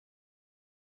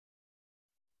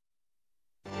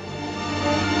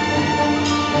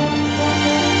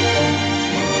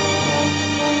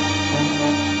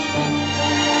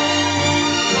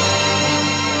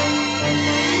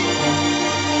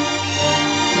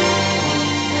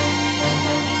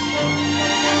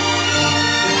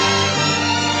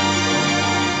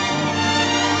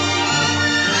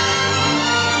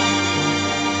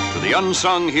The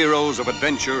unsung heroes of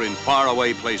adventure in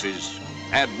faraway places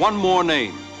had one more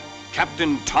name,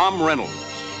 Captain Tom Reynolds.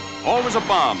 Always a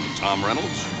bomb, Tom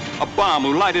Reynolds. A bomb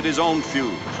who lighted his own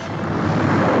fuse.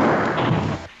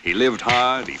 He lived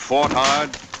hard, he fought hard,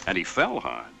 and he fell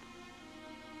hard.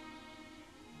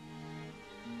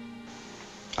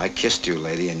 I kissed you,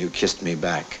 lady, and you kissed me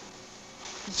back.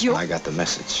 You? I got the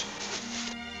message.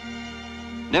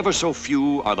 Never so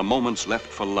few are the moments left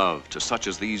for love to such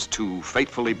as these two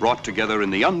fatefully brought together in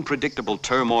the unpredictable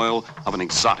turmoil of an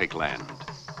exotic land.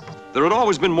 There had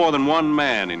always been more than one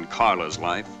man in Carla's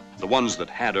life, the ones that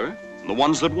had her and the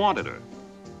ones that wanted her.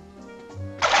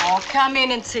 Oh, come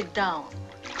in and sit down.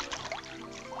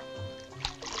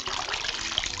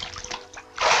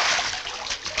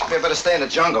 We better stay in the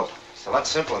jungle. It's a lot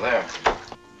simpler there.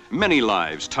 Many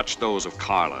lives touched those of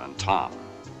Carla and Tom.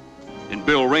 In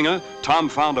Bill Ringer, Tom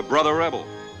found a brother rebel.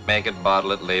 Make it,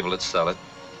 bottle it, label it, sell it.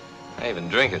 I even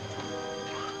drink it.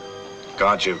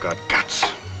 God, you've got guts.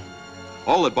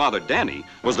 All that bothered Danny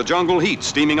was the jungle heat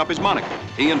steaming up his monocle.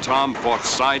 He and Tom fought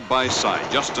side by side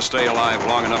just to stay alive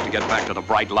long enough to get back to the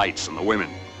bright lights and the women.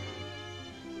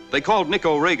 They called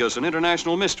Nico Regas an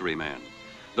international mystery man.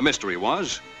 The mystery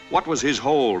was, what was his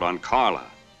hold on Carla?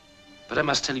 But I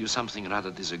must tell you something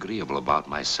rather disagreeable about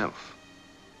myself.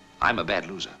 I'm a bad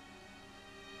loser.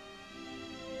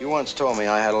 You once told me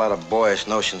I had a lot of boyish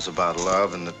notions about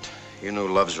love and that you knew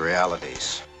love's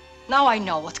realities. Now I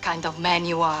know what kind of man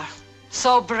you are.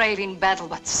 So brave in battle,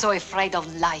 but so afraid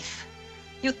of life.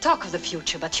 You talk of the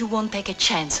future, but you won't take a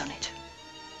chance on it.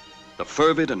 The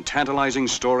fervid and tantalizing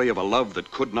story of a love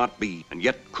that could not be, and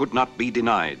yet could not be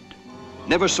denied.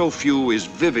 Never so few is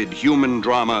vivid human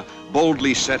drama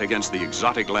boldly set against the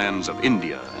exotic lands of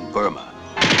India and Burma.